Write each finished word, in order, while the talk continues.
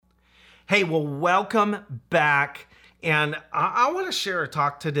Hey, well, welcome back. And I want to share a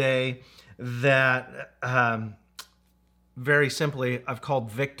talk today that very simply I've called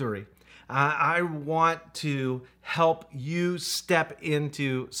Victory. I want to help you step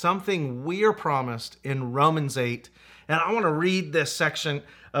into something we are promised in Romans 8. And I want to read this section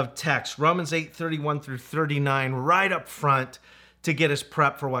of text, Romans 8, 31 through 39, right up front to get us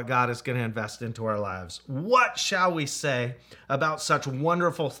prepped for what God is going to invest into our lives. What shall we say about such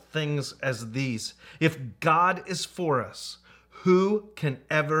wonderful things as these? If God is for us, who can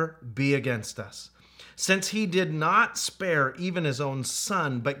ever be against us? Since he did not spare even his own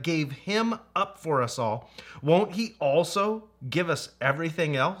son, but gave him up for us all, won't he also give us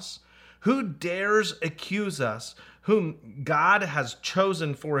everything else? Who dares accuse us, whom God has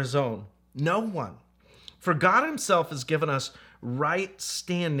chosen for his own? No one. For God himself has given us right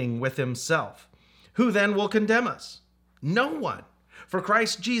standing with himself. Who then will condemn us? No one. For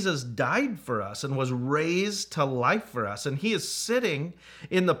Christ Jesus died for us and was raised to life for us, and he is sitting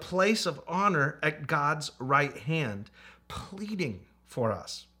in the place of honor at God's right hand, pleading for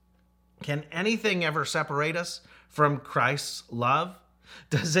us. Can anything ever separate us from Christ's love?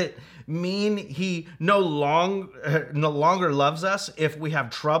 Does it mean he no longer loves us if we have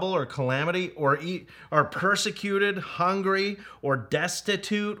trouble or calamity or are persecuted, hungry, or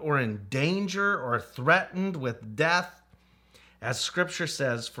destitute, or in danger, or threatened with death? As Scripture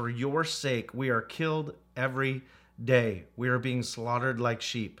says, for your sake we are killed every day. We are being slaughtered like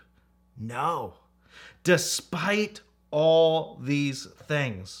sheep. No. Despite all these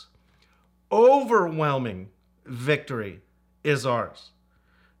things, overwhelming victory is ours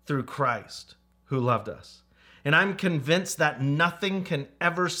through Christ who loved us. And I'm convinced that nothing can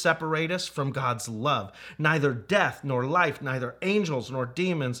ever separate us from God's love. Neither death nor life, neither angels nor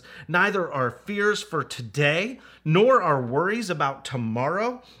demons, neither our fears for today, nor our worries about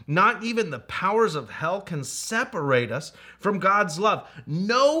tomorrow, not even the powers of hell can separate us from God's love.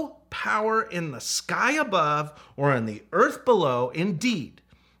 No power in the sky above or in the earth below, indeed,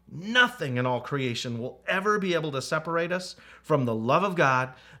 nothing in all creation will ever be able to separate us from the love of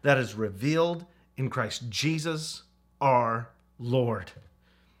God that is revealed in Christ Jesus our Lord.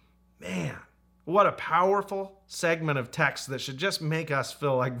 Man, what a powerful segment of text that should just make us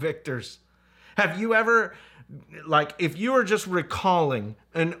feel like victors. Have you ever, if you are just recalling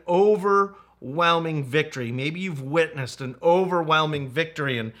an overwhelming victory, maybe you've witnessed an overwhelming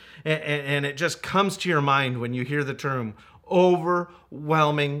victory and it just comes to your mind when you hear the term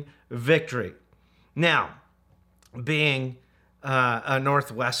overwhelming victory. Now, being a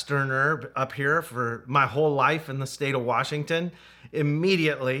Northwesterner up here for my whole life in the state of Washington,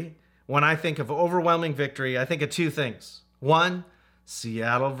 immediately when I think of overwhelming victory, I think of two things. One,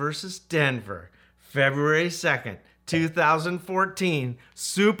 Seattle versus Denver, February 2nd, 2014,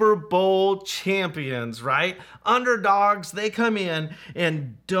 Super Bowl champions, right? Underdogs, they come in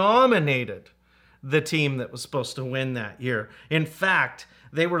and dominated the team that was supposed to win that year. In fact,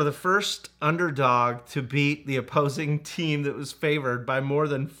 they were the first underdog to beat the opposing team that was favored by more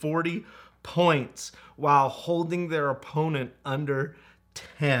than 40 points while holding their opponent under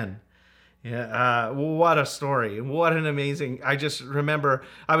 10. Yeah, what a story. What an amazing, I just remember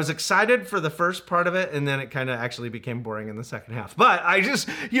I was excited for the first part of it and then it kind of actually became boring in the second half. But I just,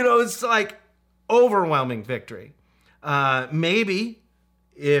 it's like overwhelming victory. Maybe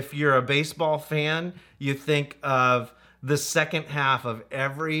if you're a baseball fan, you think of the second half of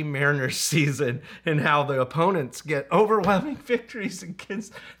every Mariners season and how the opponents get overwhelming victories and gets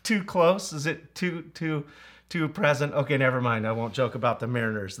too close. Is it too present? Okay, never mind. I won't joke about the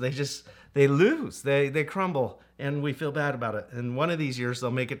Mariners. They lose. They crumble and we feel bad about it. And one of these years they'll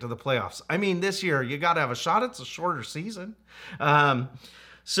make it to the playoffs. I mean, this year you got to have a shot. It's a shorter season.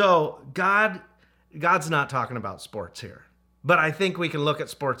 So God's not talking about sports here. But I think we can look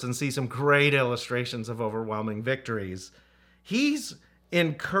at sports and see some great illustrations of overwhelming victories. He's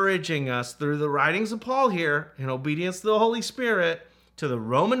encouraging us through the writings of Paul here, in obedience to the Holy Spirit, to the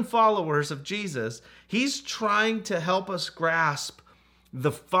Roman followers of Jesus. He's trying to help us grasp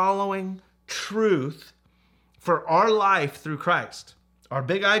the following truth for our life through Christ. Our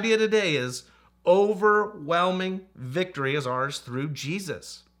big idea today is overwhelming victory is ours through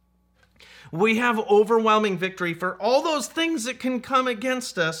Jesus. We have overwhelming victory for all those things that can come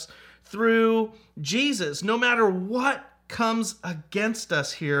against us through Jesus. No matter what comes against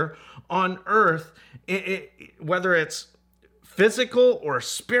us here on earth, whether it's physical or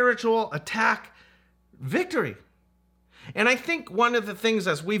spiritual attack, victory. And I think one of the things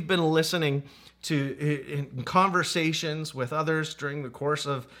as we've been listening to in conversations with others during the course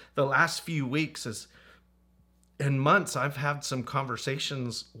of the last few weeks and months, I've had some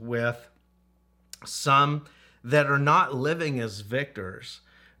conversations with some that are not living as victors,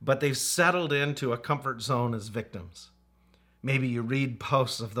 but they've settled into a comfort zone as victims. Maybe you read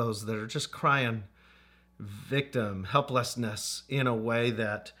posts of those that are just crying victim, helplessness in a way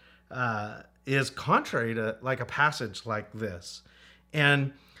that is contrary to like a passage like this.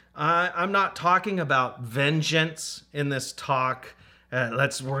 And I'm not talking about vengeance in this talk.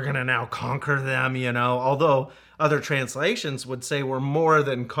 We're going to now conquer them, although other translations would say we're more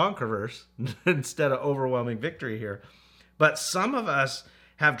than conquerors instead of overwhelming victory here. But some of us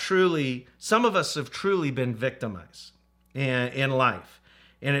have truly been victimized in life.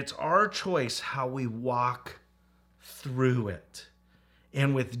 And it's our choice how we walk through it.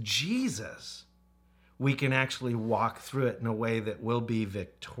 And with Jesus, we can actually walk through it in a way that will be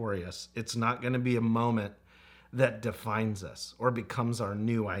victorious. It's not going to be a moment that defines us or becomes our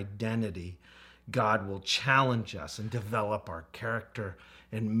new identity. God will challenge us and develop our character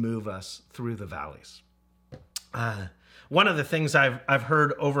and move us through the valleys. One of the things I've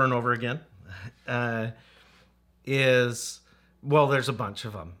heard over and over again is, well, there's a bunch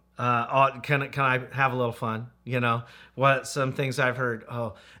of them. Can I have a little fun? Some things I've heard.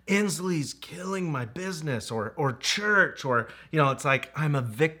 Oh, Inslee's killing my business, or church, or it's like I'm a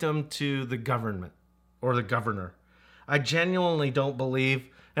victim to the government or the governor. I genuinely don't believe,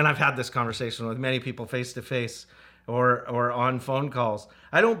 and I've had this conversation with many people face to face or on phone calls.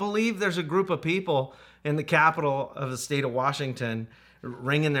 I don't believe there's a group of people in the capital of the state of Washington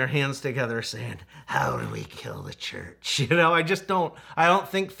wringing their hands together saying, how do we kill the church? I don't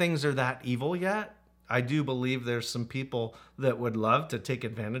think things are that evil yet. I do believe there's some people that would love to take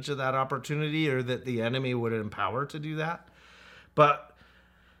advantage of that opportunity, or that the enemy would empower to do that. But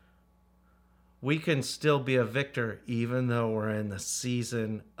we can still be a victor even though we're in the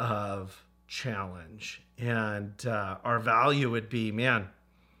season of challenge. And our value would be,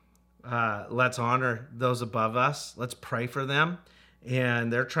 let's honor those above us. Let's pray for them.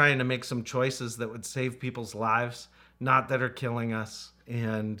 And they're trying to make some choices that would save people's lives, not that are killing us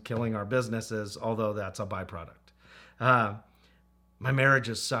and killing our businesses, although that's a byproduct. My marriage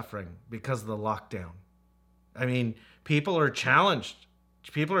is suffering because of the lockdown. People are challenged.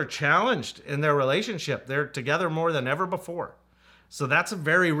 People are challenged in their relationship. They're together more than ever before. So that's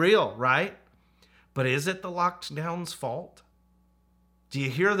very real, right? But is it the lockdown's fault? Do you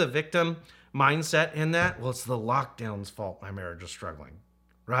hear the victim mindset in that? Well, it's the lockdown's fault my marriage is struggling,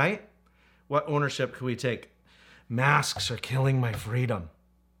 right? What ownership can we take? Masks are killing my freedom.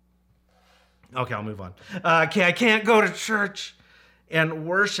 Okay, I'll move on. I can't go to church and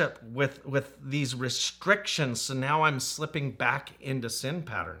worship with these restrictions, so now I'm slipping back into sin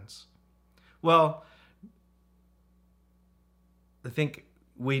patterns. Well, I think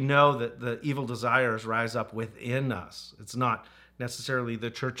we know that the evil desires rise up within us. It's not necessarily the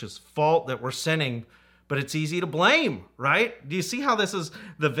church's fault that we're sinning, but it's easy to blame, right? Do you see how this is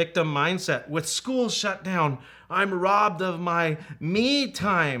the victim mindset? With schools shut down, I'm robbed of my me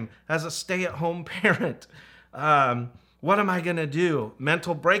time as a stay-at-home parent. What am I going to do?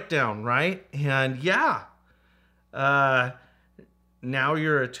 Mental breakdown, right? And now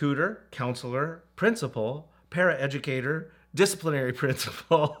you're a tutor, counselor, principal, paraeducator, disciplinary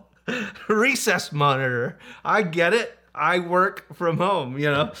principal, recess monitor. I get it. I work from home,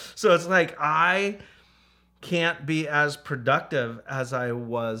 So it's like I can't be as productive as I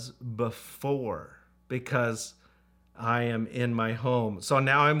was before because I am in my home. So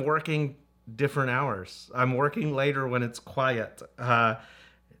now I'm working different hours. I'm working later when it's quiet.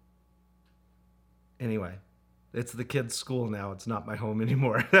 Anyway, it's the kids' school now. It's not my home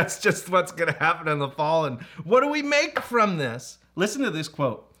anymore. That's just what's going to happen in the fall. And what do we make from this? Listen to this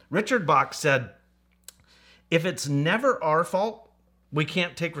quote. Richard Bach said, if it's never our fault, we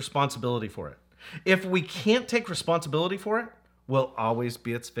can't take responsibility for it. If we can't take responsibility for it, we'll always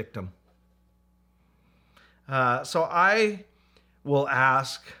be its victim. So I will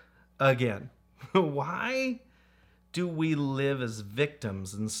ask again, why do we live as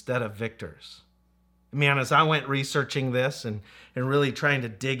victims instead of victors? As I went researching this and really trying to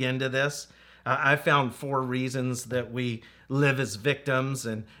dig into this, I found 4 reasons that we live as victims,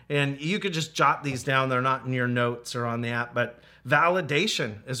 and you could just jot these down. They're not in your notes or on the app, but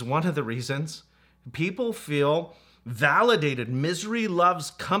validation is one of the reasons. People feel validated. Misery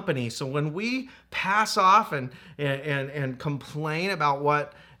loves company. So when we pass off and complain about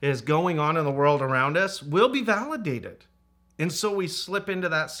what is going on in the world around us, we'll be validated. And so we slip into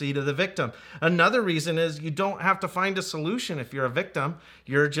that seat of the victim. Another reason is you don't have to find a solution if you're a victim.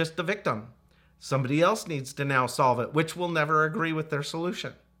 You're just the victim. Somebody else needs to now solve it, which will never agree with their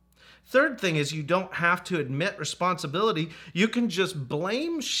solution. Third thing is you don't have to admit responsibility. You can just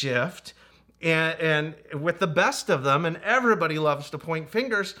blame shift and with the best of them, and everybody loves to point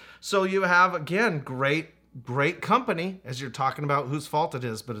fingers. So you have, again, great company as you're talking about whose fault it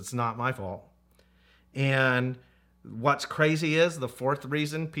is, but it's not my fault. And what's crazy is the fourth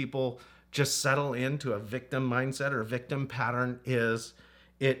reason people just settle into a victim mindset or a victim pattern is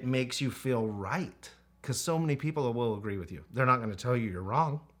it makes you feel right. Because so many people will agree with you. They're not going to tell you you're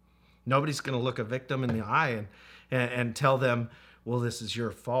wrong. Nobody's going to look a victim in the eye and tell them, well, this is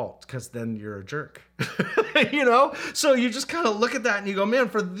your fault, because then you're a jerk. So you just kind of look at that and you go, man,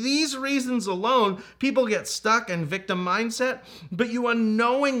 for these reasons alone, people get stuck in victim mindset, but you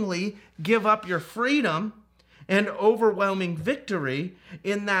unknowingly give up your freedom and overwhelming victory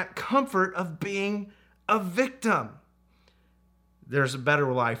in that comfort of being a victim. There's a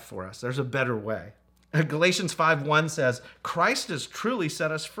better life for us. There's a better way. Galatians 5:1 says, Christ has truly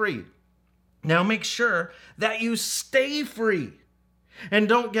set us free. Now make sure that you stay free and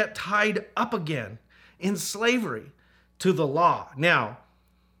don't get tied up again in slavery to the law. Now,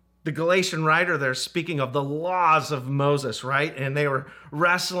 the Galatian writer, they're speaking of the laws of Moses, right? And they were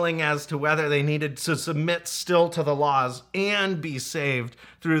wrestling as to whether they needed to submit still to the laws and be saved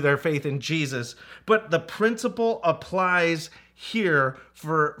through their faith in Jesus. But the principle applies here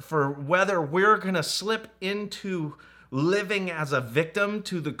for whether we're going to slip into living as a victim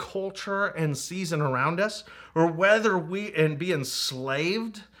to the culture and season around us, or whether we and be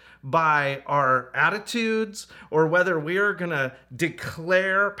enslaved by our attitudes, or whether we are going to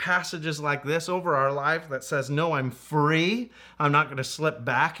declare passages like this over our life that says, no, I'm free. I'm not going to slip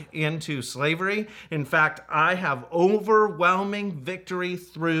back into slavery. In fact, I have overwhelming victory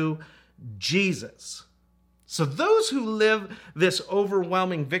through Jesus. So those who live this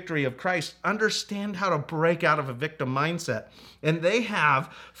overwhelming victory of Christ understand how to break out of a victim mindset. And they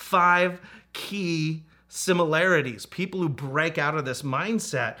have 5 key similarities. People who break out of this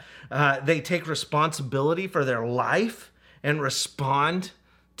mindset, they take responsibility for their life and respond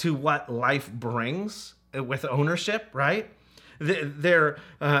to what life brings with ownership, right? They're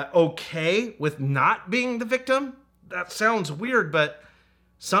okay with not being the victim. That sounds weird, but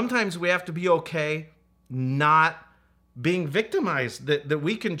sometimes we have to be okay not being victimized, that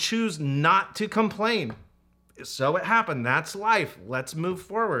we can choose not to complain. So it happened. That's life. Let's move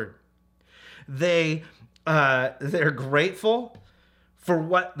forward. They're grateful for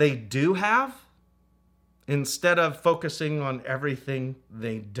what they do have instead of focusing on everything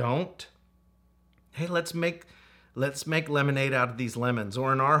they don't. Hey, let's make lemonade out of these lemons.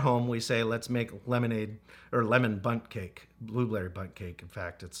 Or in our home, we say, let's make lemonade or lemon bundt cake, blueberry bundt cake. In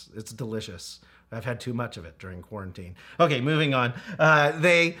fact, it's delicious. I've had too much of it during quarantine. Okay, moving on.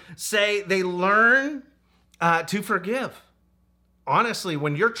 They say they learn to forgive. Honestly,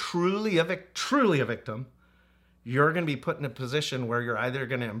 when you're truly a victim, you're going to be put in a position where you're either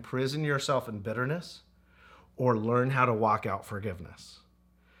going to imprison yourself in bitterness or learn how to walk out forgiveness.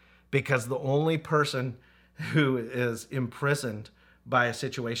 Because the only person who is imprisoned by a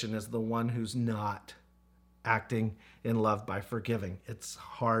situation is the one who's not acting in love by forgiving. It's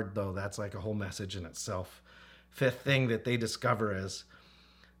hard, though. That's like a whole message in itself. 5th thing that they discover is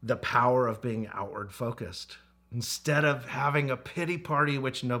the power of being outward focused. Instead of having a pity party,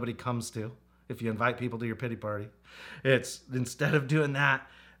 which nobody comes to, if you invite people to your pity party, it's instead of doing that,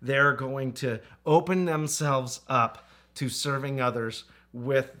 they're going to open themselves up to serving others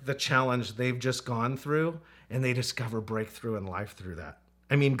with the challenge they've just gone through, and they discover breakthrough in life through that.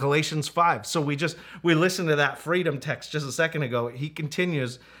 I mean, Galatians 5. So we listened to that freedom text just a second ago. He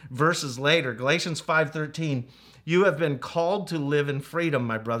continues verses later. Galatians 5:13. You have been called to live in freedom,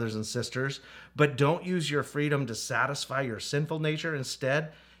 my brothers and sisters, but don't use your freedom to satisfy your sinful nature.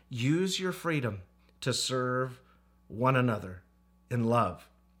 Instead, use your freedom to serve one another in love.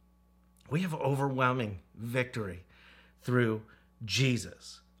 We have overwhelming victory through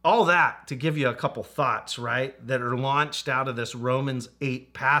Jesus. All that to give you a couple thoughts, right, that are launched out of this Romans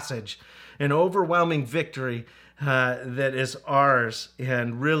 8 passage. An overwhelming victory that is ours,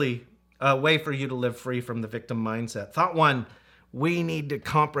 and really a way for you to live free from the victim mindset. Thought 1, we need to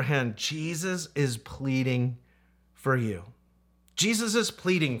comprehend Jesus is pleading for you. Jesus is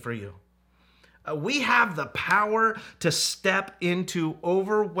pleading for you. We have the power to step into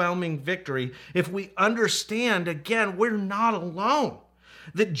overwhelming victory if we understand, again, we're not alone.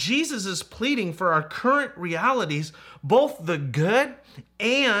 That Jesus is pleading for our current realities, both the good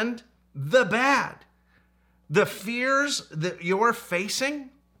and the bad. The fears that you're facing,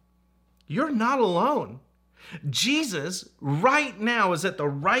 you're not alone. Jesus right now is at the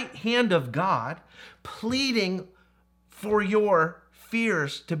right hand of God, pleading for your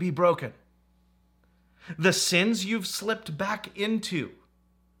fears to be broken. The sins you've slipped back into,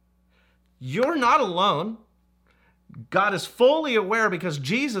 You're not alone. God is fully aware because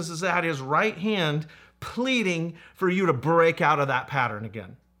Jesus is at his right hand pleading for you to break out of that pattern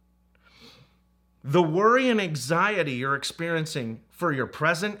again. The worry and anxiety you're experiencing for your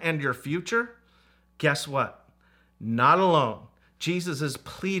present and your future, guess what? Not alone. Jesus is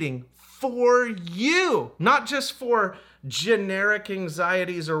pleading for you, not just for generic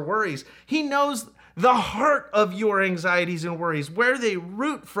anxieties or worries. He knows the heart of your anxieties and worries, where they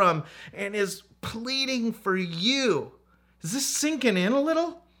root from, and is pleading for you. Is this sinking in a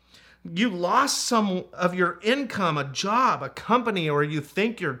little? You lost some of your income, a job, a company, or you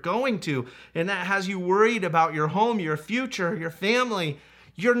think you're going to, and that has you worried about your home, your future, your family.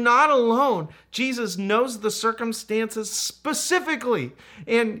 You're not alone. Jesus knows the circumstances specifically,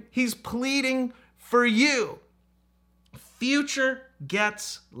 and he's pleading for you. Future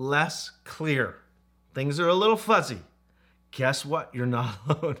gets less clear. Things are a little fuzzy. Guess what? You're not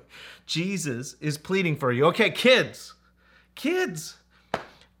alone. Jesus is pleading for you. Okay, kids.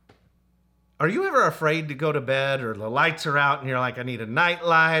 Are you ever afraid to go to bed, or the lights are out and you're like, I need a night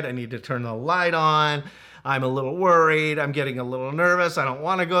light. I need to turn the light on. I'm a little worried. I'm getting a little nervous. I don't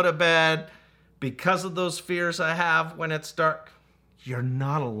want to go to bed because of those fears I have when it's dark. You're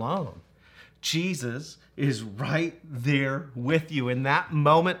not alone. Jesus is right there with you in that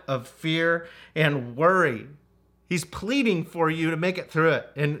moment of fear and worry. He's pleading for you to make it through it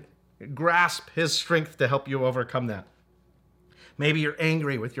and grasp his strength to help you overcome that. Maybe you're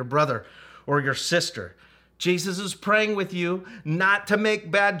angry with your brother or your sister. Jesus is praying with you not to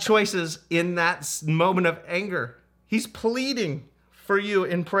make bad choices in that moment of anger. He's pleading for you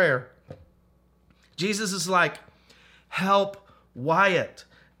in prayer. Jesus is like, help Wyatt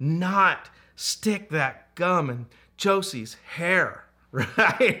not stick that gum in Josie's hair,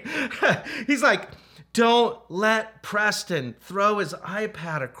 right? He's like, don't let Preston throw his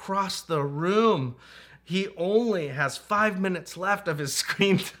iPad across the room. He only has 5 minutes left of his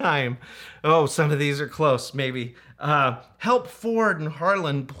screen time. Oh, some of these are close, maybe. Help Ford and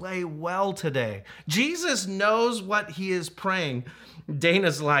Harlan play well today. Jesus knows what he is praying.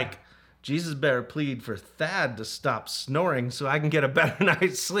 Dana's like, Jesus better plead for Thad to stop snoring so I can get a better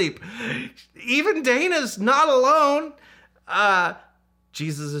night's sleep. Even Dana's not alone.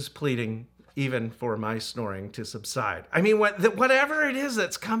 Jesus is pleading even for my snoring to subside. I mean, whatever it is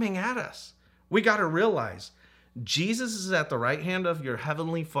that's coming at us, we got to realize Jesus is at the right hand of your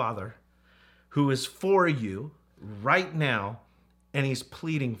heavenly Father who is for you right now, and he's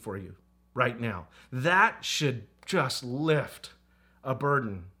pleading for you right now. That should just lift a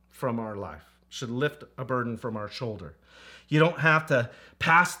burden from our life, should lift a burden from our shoulder. You don't have to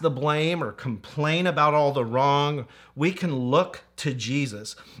pass the blame or complain about all the wrong. We can look to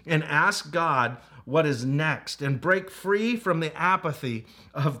Jesus and ask God what is next and break free from the apathy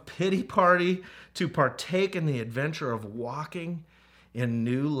of pity party to partake in the adventure of walking in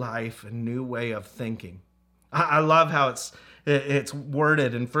new life and new way of thinking. I love how it's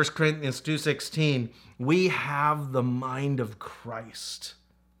worded in 1 Corinthians 2:16. We have the mind of Christ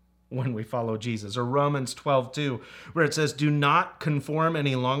when we follow Jesus. Or Romans 12:2, where it says, do not conform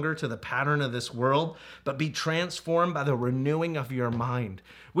any longer to the pattern of this world, but be transformed by the renewing of your mind.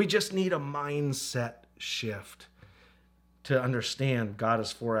 We just need a mindset shift to understand God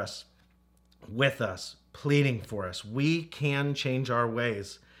is for us, with us, pleading for us. We can change our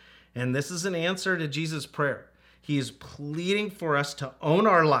ways. And this is an answer to Jesus' prayer. He is pleading for us to own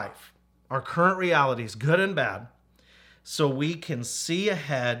our life, our current realities, good and bad, so we can see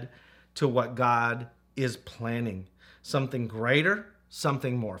ahead to what God is planning. Something greater,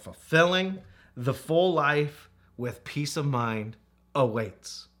 something more fulfilling. The full life with peace of mind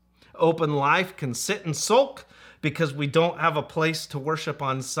awaits. Open Life can sit and sulk because we don't have a place to worship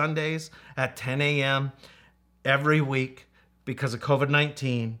on Sundays at 10 a.m. every week because of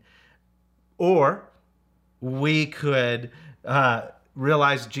COVID-19. Or we could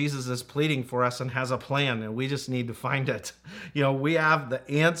realize Jesus is pleading for us and has a plan, and we just need to find it. We have the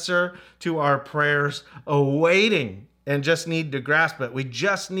answer to our prayers awaiting and just need to grasp it. We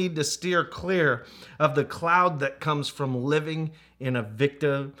just need to steer clear of the cloud that comes from living in a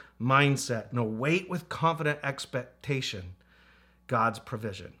victim mindset and await with confident expectation God's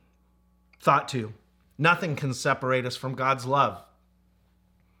provision. Thought 2, nothing can separate us from God's love.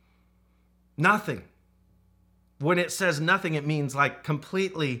 Nothing. When it says nothing, it means like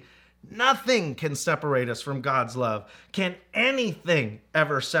completely nothing can separate us from God's love. Can anything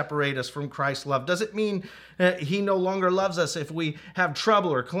ever separate us from Christ's love? Does it mean he no longer loves us if we have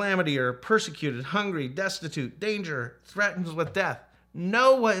trouble or calamity or persecuted, hungry, destitute, danger, threatened with death?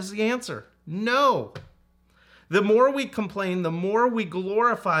 No is the answer. No. The more we complain, the more we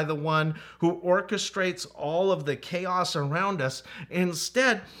glorify the one who orchestrates all of the chaos around us.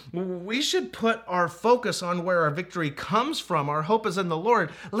 Instead, we should put our focus on where our victory comes from. Our hope is in the Lord.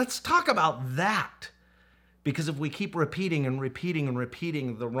 Let's talk about that. Because if we keep repeating and repeating and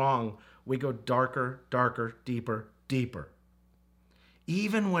repeating the wrong, we go darker, darker, deeper, deeper.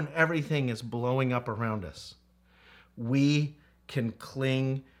 Even when everything is blowing up around us, we can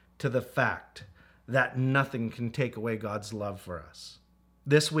cling to the fact that nothing can take away God's love for us.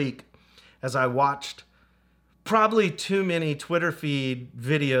 This week, as I watched probably too many Twitter feed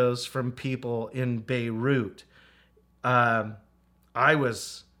videos from people in Beirut, I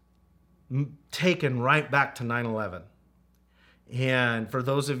was taken right back to 9/11. And for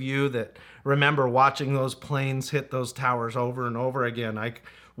those of you that remember watching those planes hit those towers over and over again, I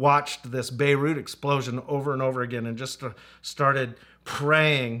watched this Beirut explosion over and over again and just started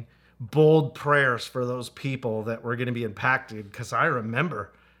praying bold prayers for those people that were going to be impacted, because I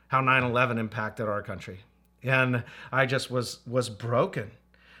remember how 9/11 impacted our country. And I just was broken.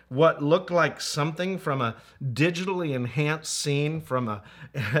 What looked like something from a digitally enhanced scene from a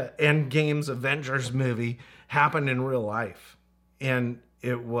Endgame's Avengers movie happened in real life. And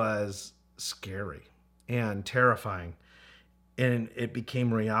it was scary and terrifying. And it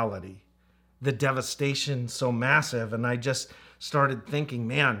became reality. The devastation so massive. And I just started thinking,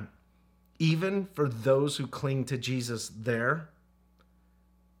 man, even for those who cling to Jesus there,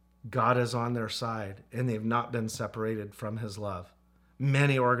 God is on their side and they've not been separated from his love.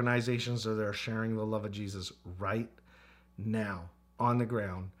 Many organizations are there sharing the love of Jesus right now on the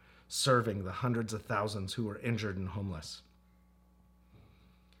ground, serving the hundreds of thousands who are injured and homeless.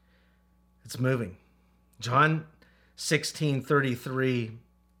 It's moving. John 16:33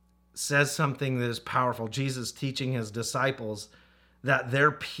 says something that is powerful. Jesus teaching his disciples that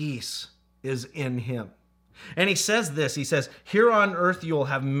their peace is in him. And he says this, he says, here on earth you'll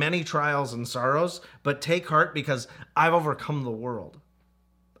have many trials and sorrows, but take heart because I've overcome the world.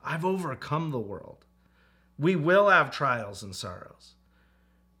 I've overcome the world. We will have trials and sorrows,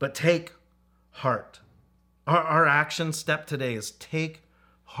 but take heart. Our action step today is take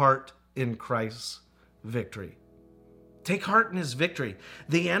heart in Christ's victory. Take heart in his victory.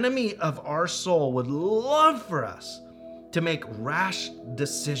 The enemy of our soul would love for us to make rash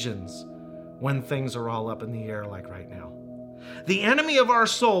decisions when things are all up in the air like right now. The enemy of our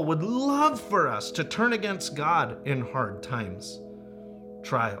soul would love for us to turn against God in hard times,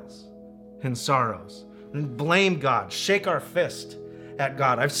 trials, and sorrows, and blame God, shake our fist at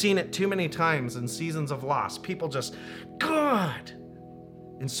God. I've seen it too many times in seasons of loss. People just, God.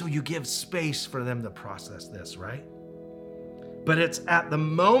 And so you give space for them to process this, right? But it's at the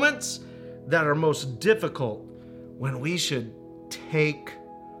moments that are most difficult when we should take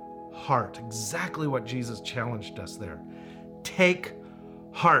heart. Exactly what Jesus challenged us there. Take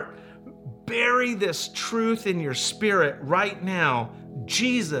heart. Bury this truth in your spirit right now.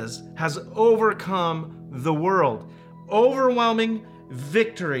 Jesus has overcome the world. Overwhelming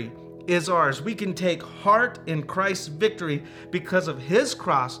victory is ours. We can take heart in Christ's victory because of his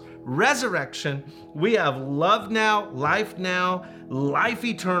cross, resurrection. We have love now, life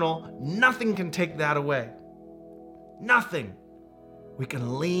eternal. Nothing can take that away. Nothing. We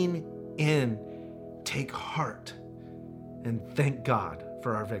can lean in, take heart, and thank God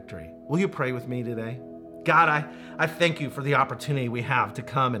for our victory. Will you pray with me today? God, I thank you for the opportunity we have to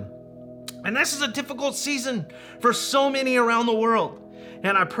come and this is a difficult season for so many around the world.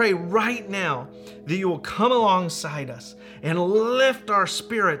 And I pray right now that you will come alongside us and lift our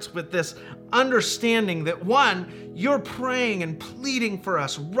spirits with this understanding that, one, you're praying and pleading for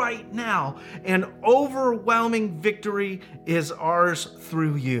us right now, and overwhelming victory is ours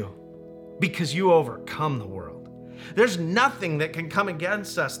through you because you overcome the world. There's nothing that can come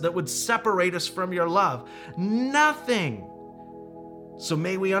against us that would separate us from your love. Nothing. So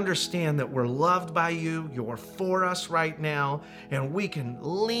may we understand that we're loved by you, you're for us right now, and we can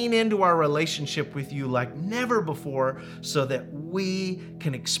lean into our relationship with you like never before so that we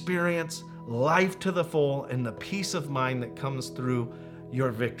can experience life to the full and the peace of mind that comes through your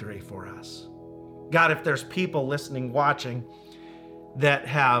victory for us. God, if there's people listening, watching, that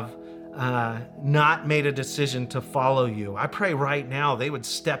have not made a decision to follow you, I pray right now they would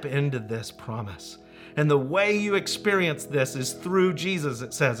step into this promise. And the way you experience this is through Jesus,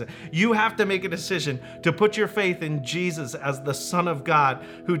 it says. You have to make a decision to put your faith in Jesus as the Son of God,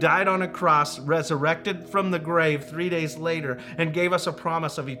 who died on a cross, resurrected from the grave 3 days later, and gave us a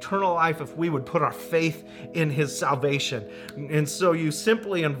promise of eternal life if we would put our faith in his salvation. And so you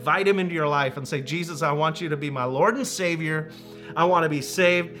simply invite him into your life and say, Jesus, I want you to be my Lord and Savior. I want to be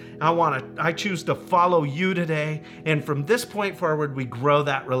saved. I choose to follow you today. And from this point forward, we grow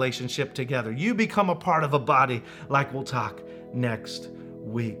that relationship together. You become a part of a body, like we'll talk next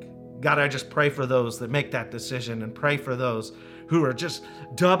week. God, I just pray for those that make that decision, and pray for those who are just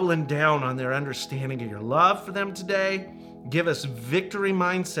doubling down on their understanding of your love for them today. Give us victory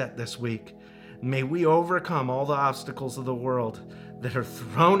mindset this week. May we overcome all the obstacles of the world that are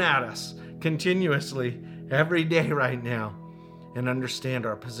thrown at us continuously every day right now, and understand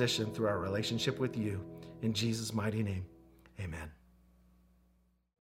our position through our relationship with you. In Jesus' mighty name, amen.